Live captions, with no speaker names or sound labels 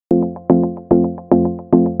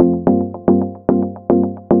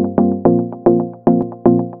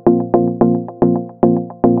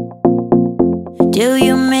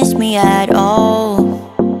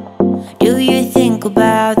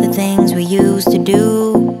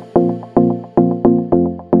do.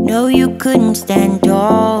 No, you couldn't stand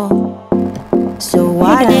tall. So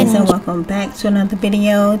why Hey guys, didn't and welcome back to another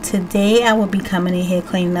video. Today I will be coming in here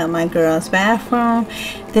cleaning up my girl's bathroom.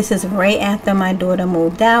 This is right after my daughter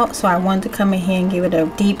moved out, so I wanted to come in here and give it a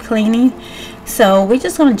deep cleaning. So we're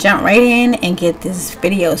just going to jump right in and get this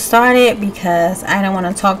video started because I don't want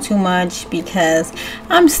to talk too much because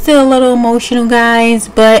I'm still a little emotional, guys.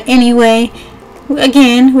 But anyway,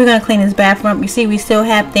 again, we're going to clean this bathroom. You see, we still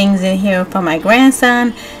have things in here for my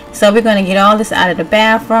grandson. So we're going to get all this out of the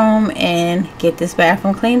bathroom and get this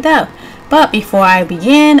bathroom cleaned up. But before I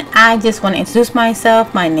begin, I just want to introduce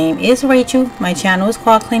myself. My name is Rachel. My channel is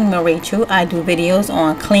called Cleaning with Rachel. I do videos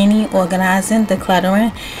on cleaning, organizing,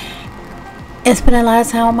 decluttering, and spend a lot of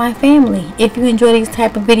time with my family. If you enjoy these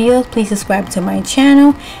type of videos, please subscribe to my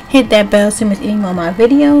channel. Hit that bell so you miss any more of my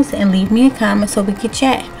videos, and leave me a comment so we can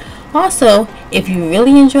chat. Also, if you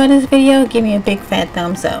really enjoy this video, give me a big fat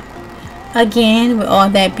thumbs up. Again, with all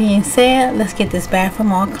that being said, let's get this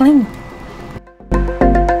bathroom all clean.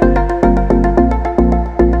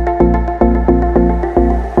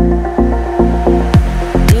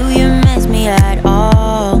 do you miss me at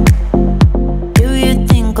all? Do you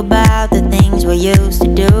think about the things we used to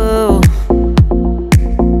do?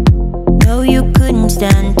 No, you couldn't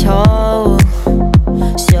stand tall.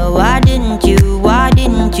 So why didn't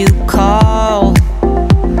you call?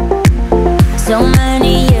 So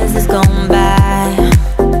many years has gone by,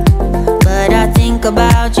 but I think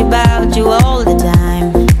about you all the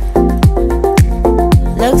time.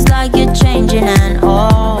 Looks like you're changing and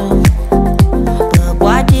all, but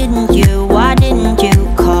why didn't you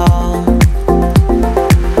call?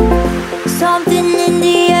 Something in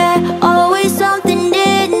the air, always something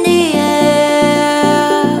in the air.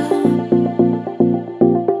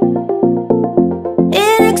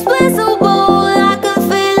 Inexplicable.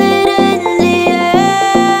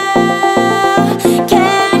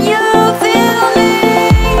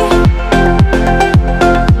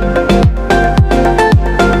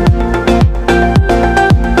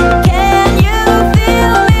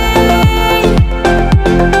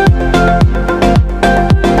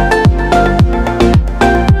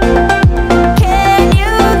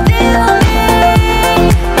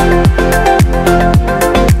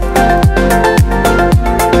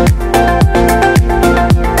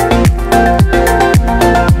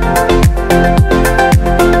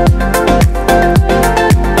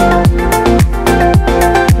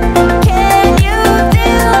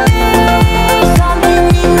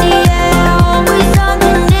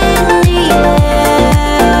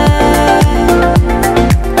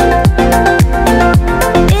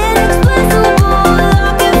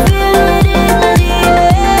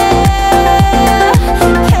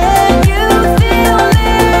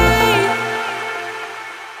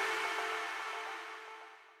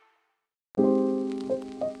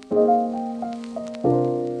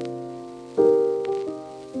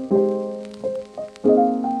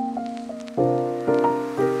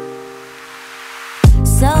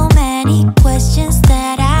 So many questions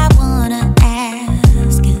that I wanna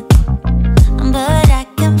ask, but I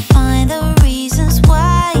can't find the reasons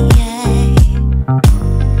why.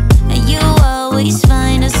 You always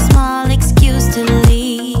find a small excuse to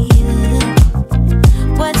leave.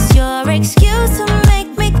 What's your excuse to make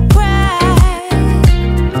me cry?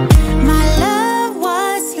 My love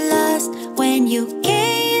was lost when you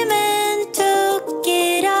came and took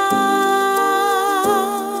it all.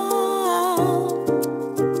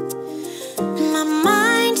 My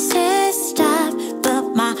mind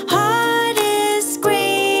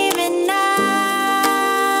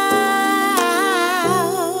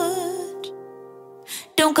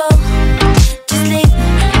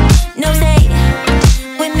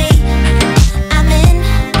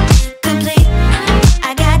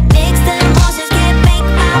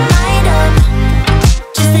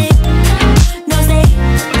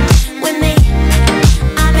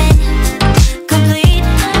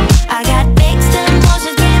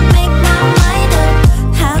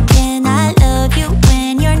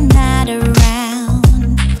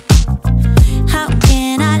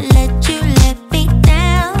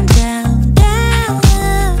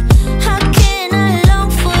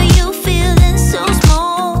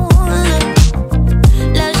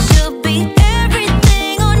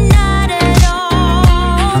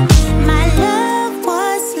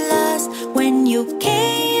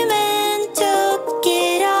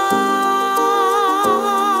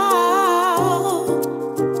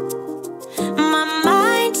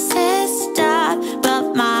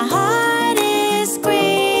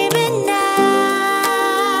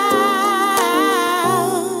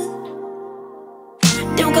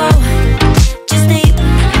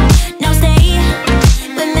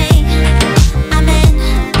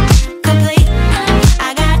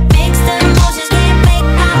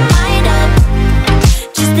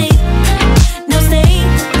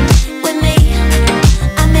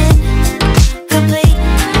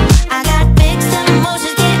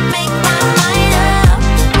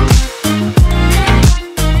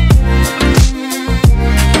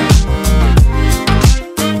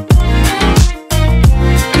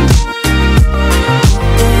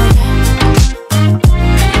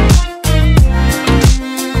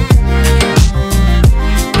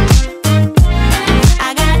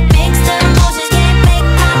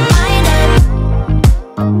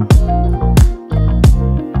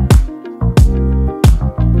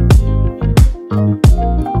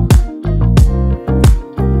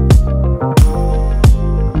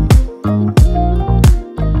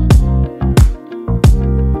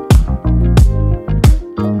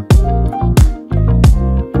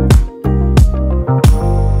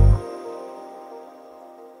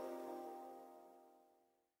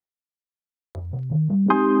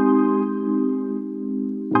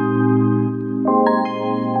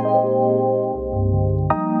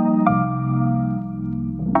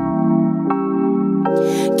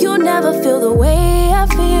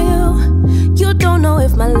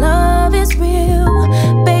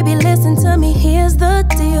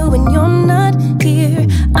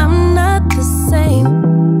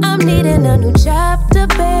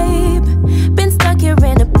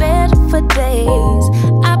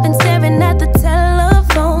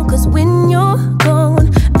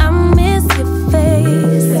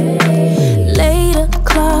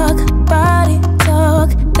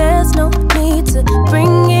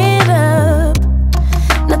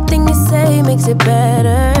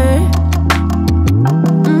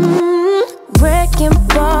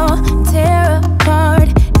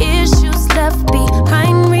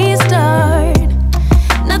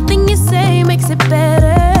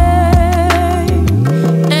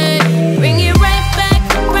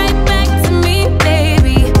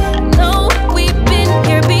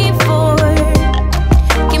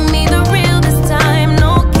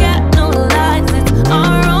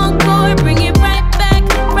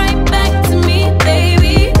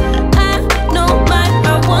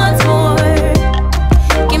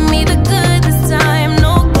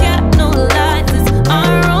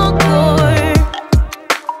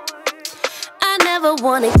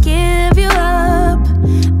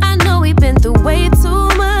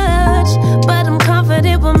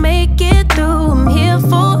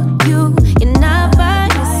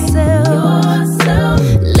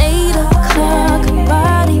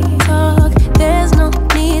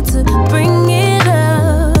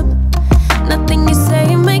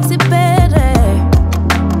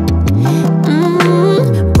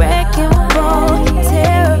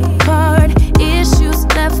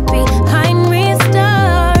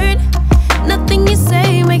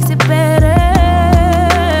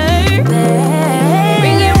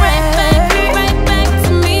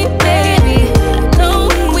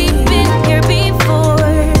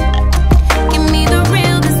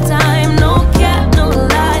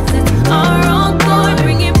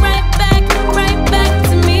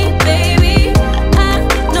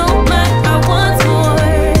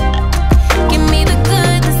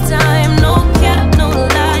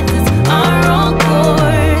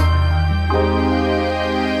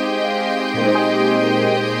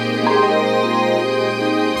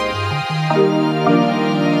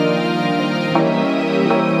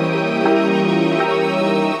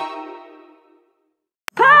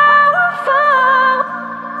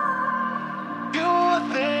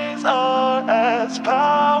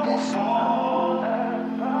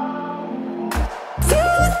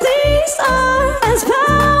dreams are as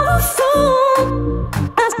powerful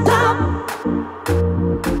as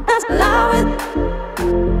loud.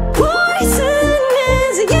 Poison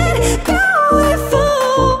is yet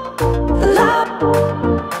powerful. Love.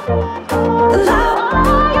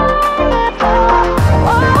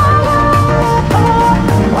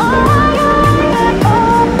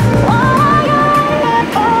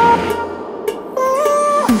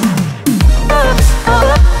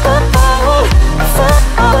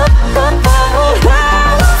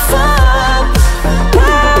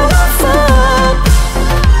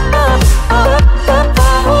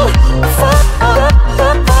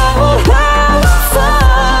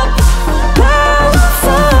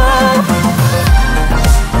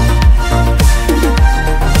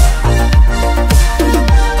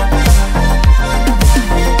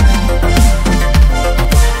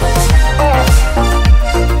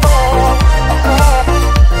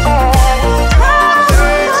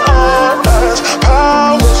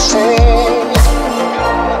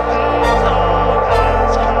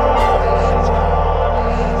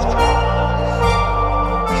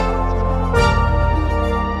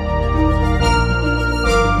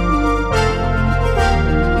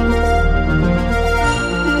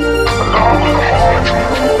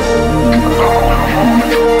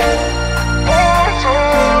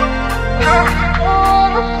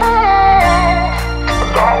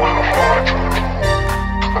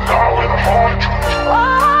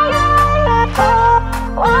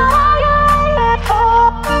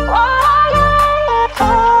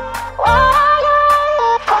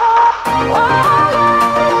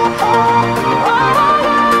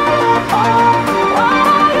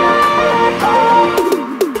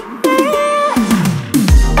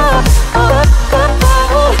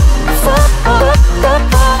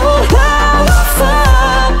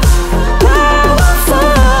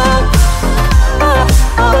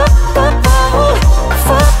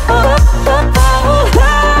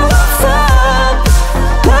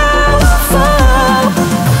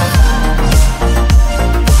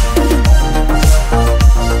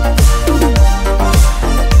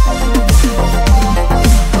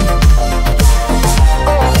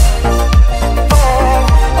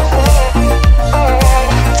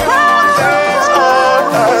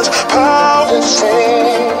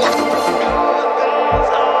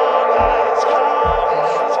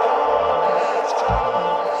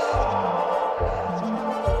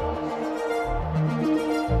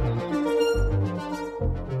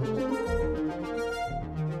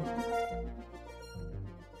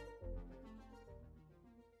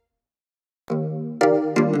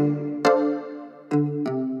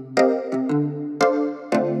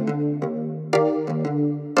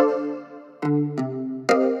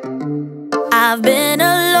 I've been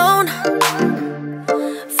alone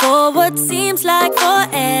for what seems like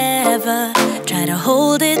forever. Try to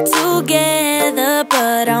hold it together,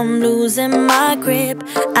 but I'm losing my grip.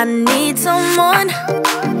 I need someone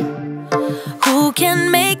who can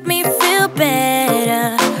make me feel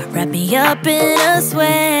better. Wrap me up in a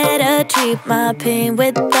sweater, treat my pain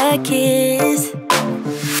with a kiss.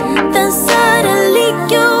 Then suddenly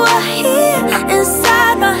you are here,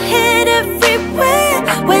 inside my head, everywhere.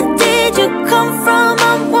 Where did you come from?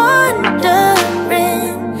 I'm wondering.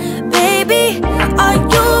 Baby, are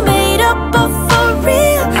you made up of for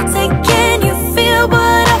real? Say, can you feel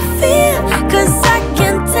what I feel? 'Cause I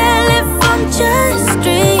can tell if I'm just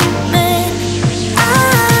dreaming. I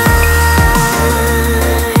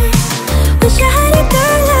wish I had a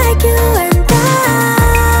girl like you, and I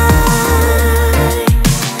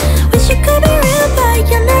wish you could be real, but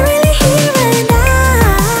you're not really here. And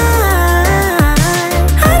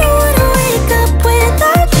I don't wanna wake up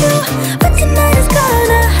without you, but tonight is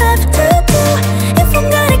gonna have to do if I'm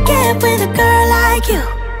gonna get with a girl like you.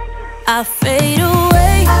 I fade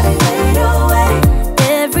away,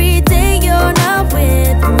 every day you're not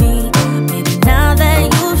with me. Maybe now that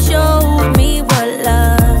you've showed me what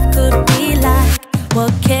love could be like,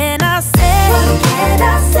 what can I say?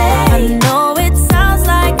 I know it sounds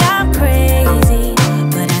like I'm crazy,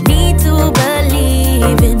 but I need to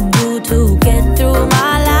believe in you to get through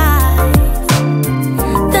my life.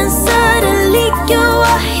 Then suddenly you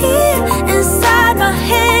are here, inside my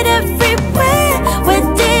head, everywhere. Where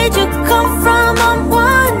did you come from?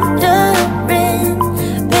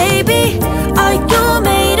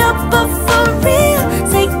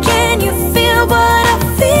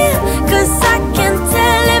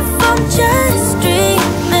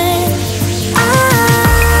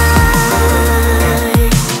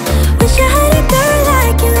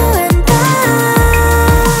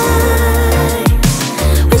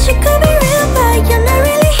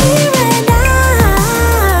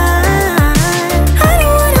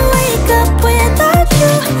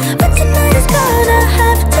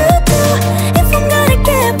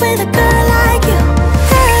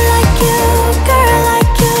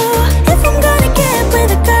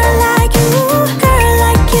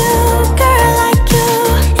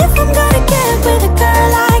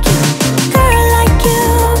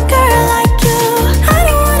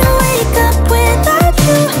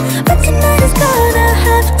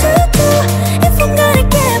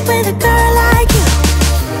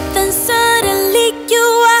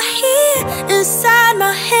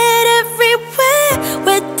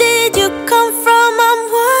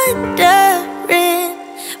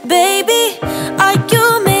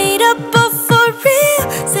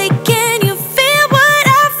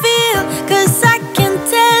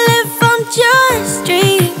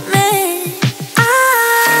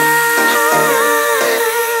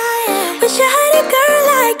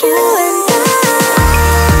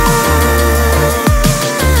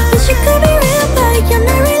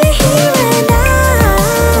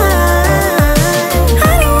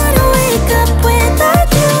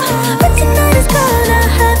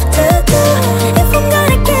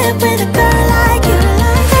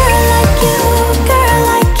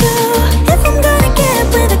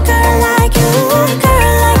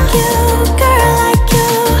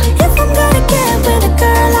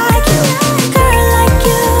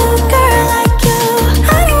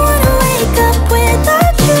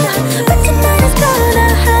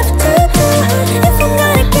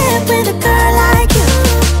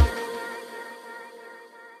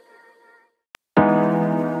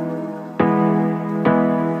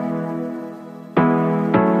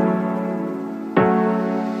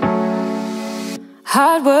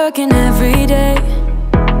 Hard working every day,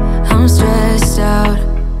 I'm stressed out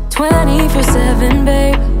 24/7,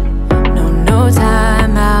 babe. No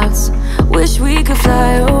timeouts, wish we could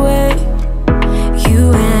fly away.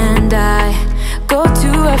 You and I go to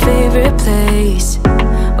our favorite place.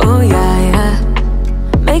 Oh yeah, yeah.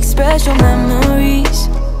 Make special memories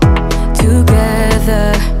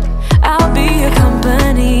together. I'll be your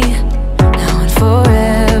company now and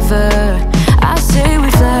forever. I say we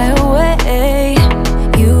fly away,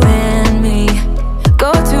 you and me,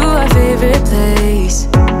 go to our favorite place.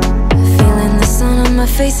 Feeling the sun on my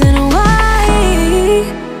face in Hawaii.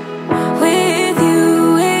 With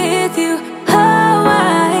you,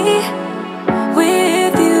 Hawaii.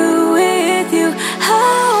 With you,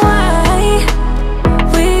 Hawaii.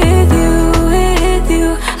 With you,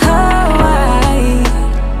 Hawaii.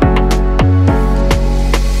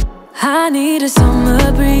 I need a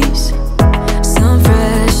summer breeze, some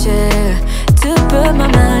fresh air to put my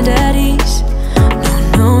mind at ease.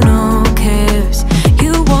 No cares.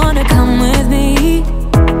 You wanna come with me?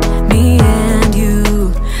 Me and you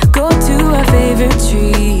go to our favorite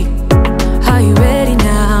tree. Are you ready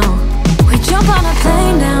now? We jump on a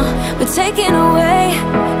plane now. We're taking away.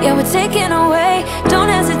 Yeah, we're taking away. Don't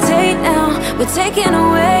hesitate now. We're taking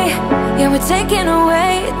away. Yeah, we're taking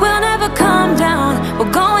away. We'll never come down.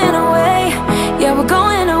 We're going away. Yeah, we're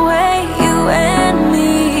going away. You and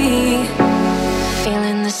me.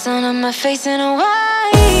 Feeling the sun on my face in Hawaii.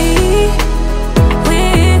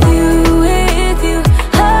 With you,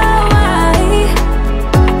 Hawaii.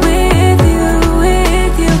 With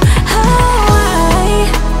you, Hawaii.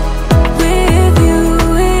 With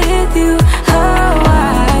you,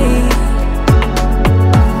 Hawaii.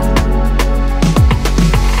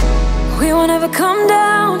 We won't ever come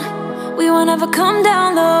down. We won't ever come down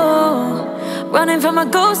low. Running from a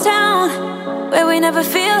ghost town where we never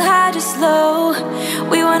feel high, just low.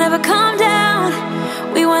 We won't ever come down.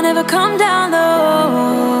 We won't ever come down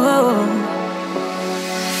low.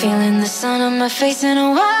 Feeling the sun on my face in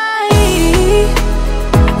Hawaii.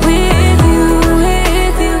 With you,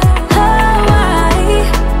 Hawaii.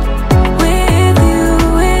 With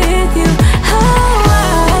you,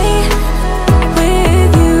 Hawaii.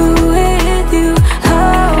 With you,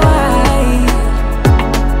 Hawaii.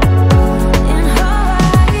 In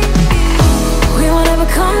Hawaii. We won't ever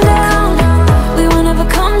come down. We won't ever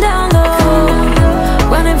come down low.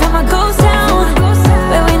 Running from a ghost town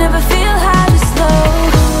where we never feel high, just low.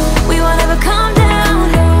 We won't ever come down.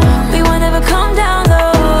 We won't ever come down low.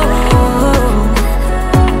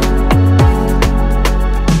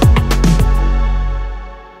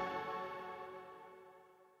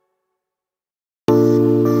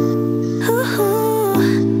 Ooh,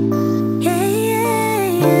 yeah, yeah,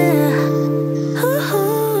 yeah. Ooh,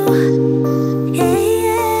 yeah,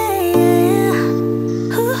 yeah, yeah.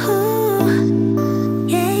 Ooh,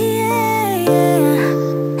 yeah, yeah, yeah.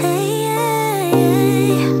 Hey, yeah,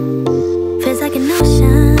 yeah. Feels like an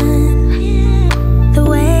ocean. The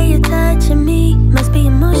way you're touching me must be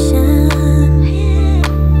emotion.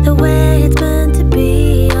 The way it's meant to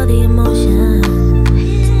be, all the emotion.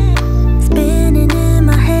 Spinning in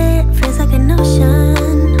my head, feels like an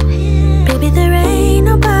ocean. Baby, there ain't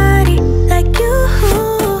nobody like you.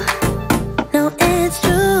 No, it's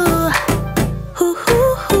true.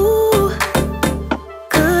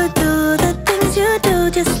 Could do the things you do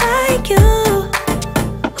just like you.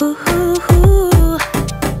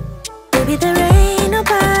 Baby, there ain't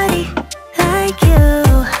nobody like you.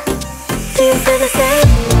 Do you feel the same?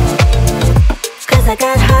 'Cause I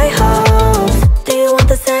got high hopes. Do you want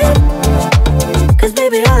the same? 'Cause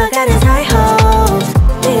baby, all I got is high hopes.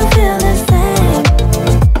 Do you feel the same?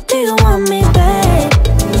 Do you want me, babe?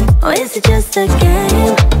 Or is it just a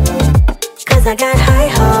game? 'Cause I got high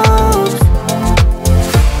hopes.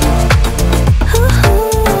 Ooh,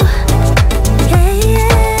 yeah,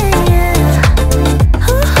 yeah, yeah.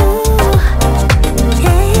 Ooh,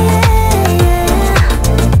 yeah, yeah,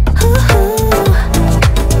 yeah. Ooh,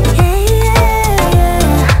 yeah, yeah, yeah.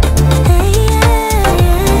 Hey, yeah,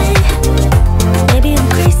 yeah. Maybe I'm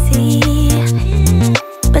crazy,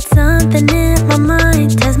 but something in my mind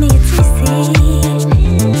tells me it's easy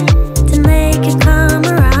to make you come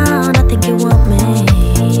around. I think you want me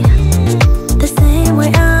the same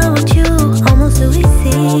way I want you, almost so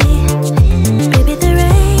easy. Baby, there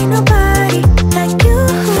ain't nobody like you.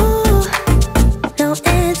 No,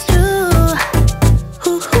 it's true.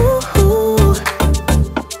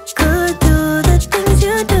 Could do the things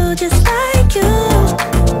you do just like you.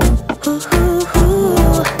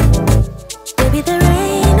 Baby, there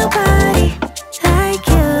ain't nobody like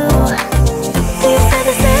you. Do you feel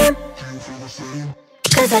the same?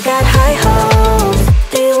 'Cause I got high hopes.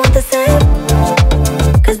 the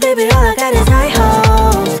same? Cause baby, all I got is high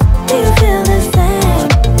hopes. Do you feel the same?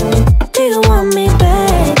 Do you want me,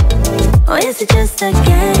 babe? Or is it just a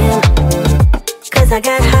game? Cause I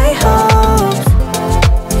got high hopes.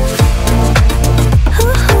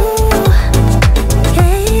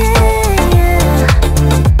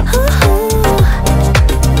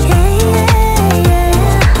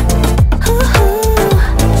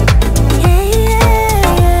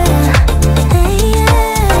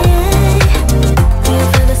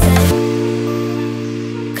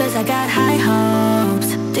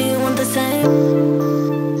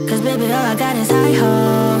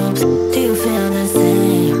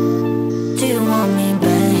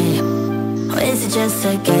 Just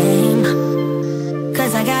a game,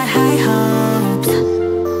 cause I got high hopes.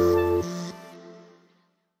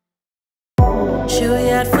 Sure we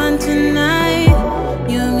had fun tonight,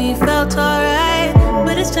 you and me felt alright.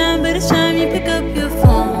 But it's time you pick up your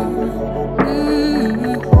phone.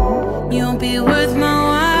 You won't be worth my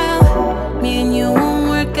while, me and you won't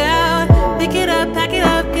work out. Pick it up, pack it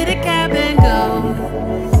up, get a cab and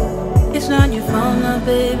go. It's not your fault, my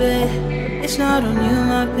baby, it's not on you,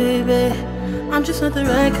 my baby. I'm just not the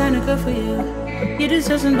right kind of girl for you. You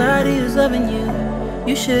deserve somebody who's loving you.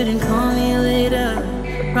 You shouldn't call me later,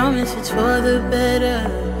 promise it's for the better.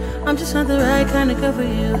 I'm just not the right kind of girl for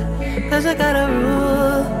you. Cause I got a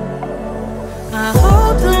rule, I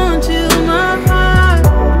hold on to my heart.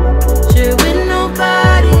 Share with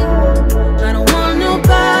nobody, I don't want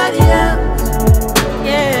nobody else.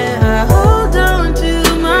 Yeah, I hold on to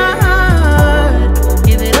my heart.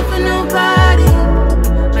 Give it up for nobody,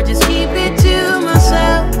 I just keep it to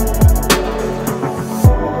myself.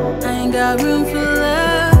 I ain't got room for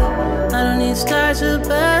love, I don't need stars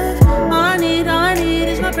above. All I need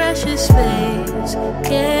is my precious space.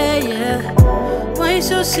 Yeah, yeah. Why you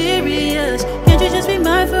so serious? Can't you just be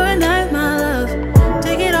mine for a night, my love?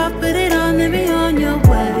 Take it off, put it on, then be on your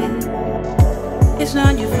way. It's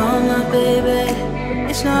not your fault, my baby,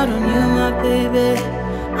 it's not on you, my baby.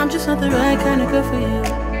 I'm just not the right kind of girl for you.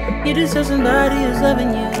 You deserve somebody who's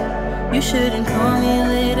loving you. You shouldn't call me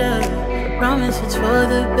later, promise it's for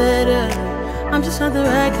the better. I'm just not the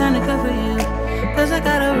right kind of girl for you. Cause I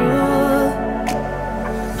got a rule,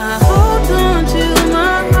 I hold on to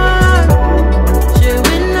my heart. Share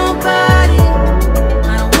with nobody,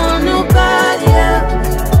 I don't want nobody else.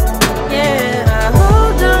 Yeah, I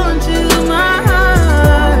hold on to my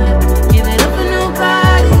heart. Give it up for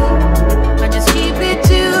nobody, I just keep it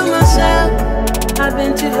to myself. I've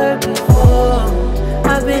been too hurt before,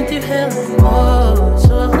 I've been through hell and more.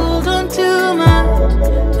 So I hold on to my,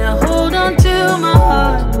 now hold on to my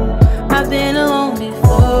heart. I've been alone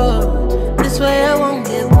before, this way I won't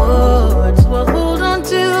get bored. So I hold on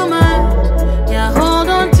to my, yeah, hold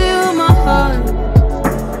on to my heart.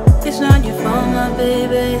 It's not your fault, my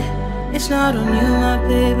baby, it's not on you, my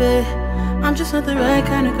baby. I'm just not the right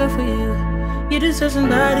kind of girl for you. You deserve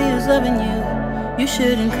somebody who's loving you. You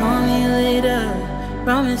shouldn't call me later,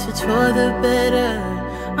 promise it's for the better.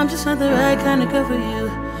 I'm just not the right kind of girl for you.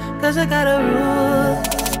 Cause I got a rule,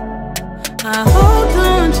 I hold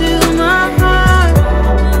on to my heart.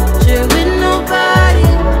 Share with nobody,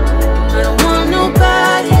 I don't want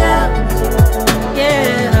nobody else.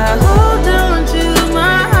 Yeah, I hold on to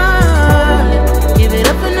my heart. Give it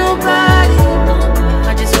up for nobody,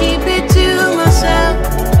 I just keep it to myself.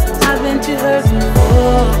 I've been too hurt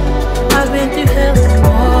before, I've been through hell and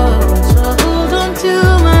more. So I hold on to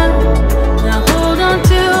my, now hold on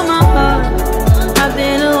to my heart. I've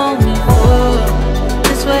been alone before,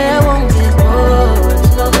 this way I won't get bored.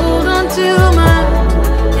 So hold on to my,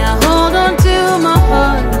 yeah, hold on to my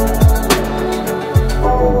heart.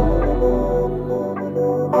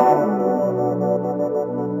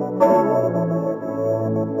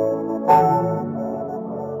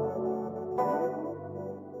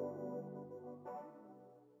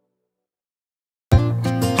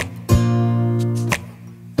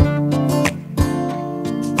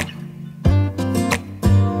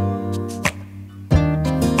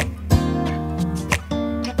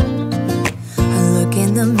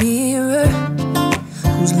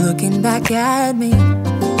 Back at me,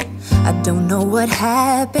 I don't know what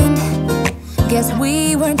happened. Guess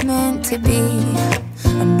we weren't meant to be.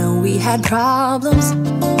 I know we had problems,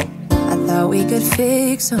 I thought we could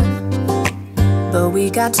fix them, but we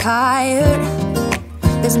got tired.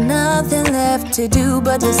 There's nothing left to do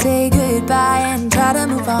but to say goodbye and try to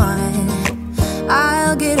move on.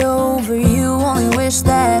 I'll get over you, only wish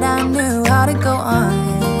that I knew how to go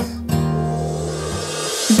on.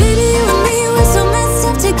 Baby, you and me, we're so messed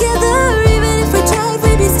up together. Even if we tried,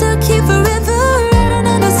 we'd be stuck here forever. I don't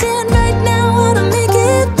understand right now how to make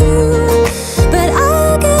it through.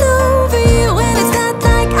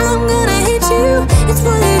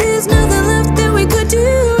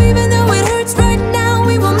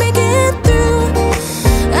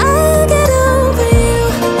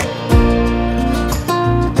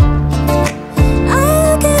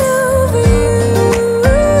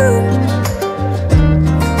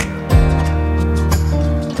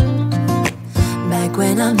 like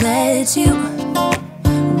when I met you.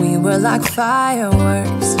 We were like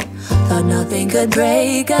fireworks, thought nothing could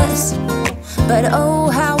break us. But oh,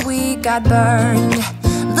 how we got burned.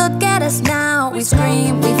 Look at us now, we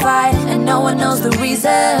scream, we fight, and no one knows the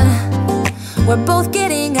reason. We're both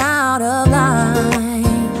getting out of line.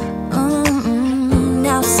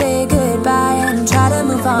 Now say goodbye and try to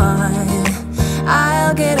move on.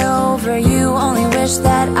 I'll get over you, only wish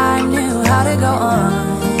that I knew how to go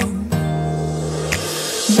on.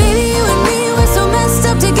 Baby, you and me, we're so messed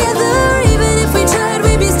up together. Even if we tried,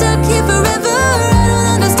 we'd be stuck here forever. I don't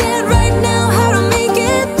understand right now how to make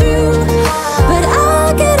it through, but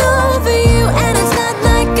I'll get over you, and it's not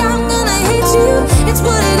like I'm gonna hate you. It's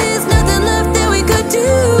what it is, nothing left that we could do.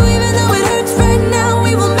 Even though it hurts right now,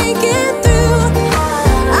 we will make it through.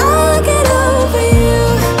 I'll get over you.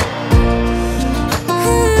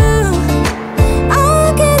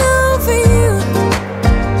 I'll get over you.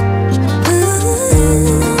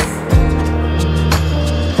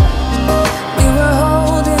 We were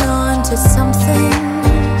holding on to something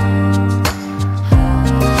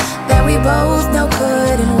that we both know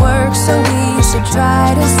couldn't work, so we should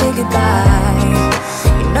try to say goodbye.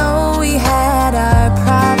 You know we had our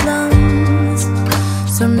problems,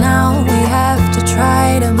 so now we have to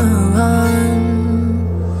try to move on.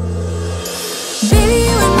 Baby,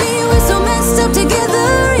 you and me, we're so messed up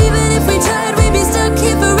together. Even if we tried, we'd be stuck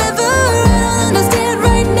here forever. I don't understand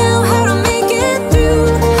right now how to make it through,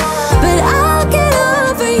 but I'll get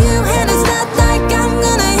over you, and it's not like I'm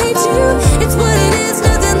gonna hate you. It's what it is,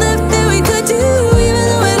 nothing left that we could do. Even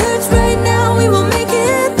though it hurts right now, we will make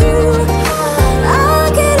it through.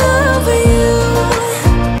 I'll get over you.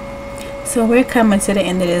 So we're coming to the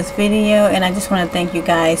end of this video, and I just want to thank you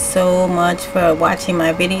guys so much for watching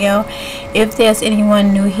my video. If there's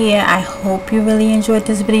anyone new here, I hope you really enjoyed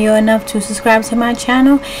this video enough to subscribe to my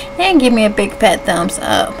channel and give me a big fat thumbs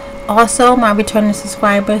up. Also, my returning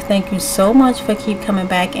subscribers, thank you so much for keep coming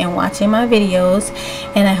back and watching my videos,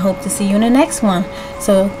 and I hope to see you in the next one.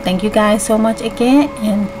 So thank you guys so much again,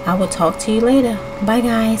 and I will talk to you later. Bye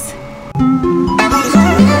guys.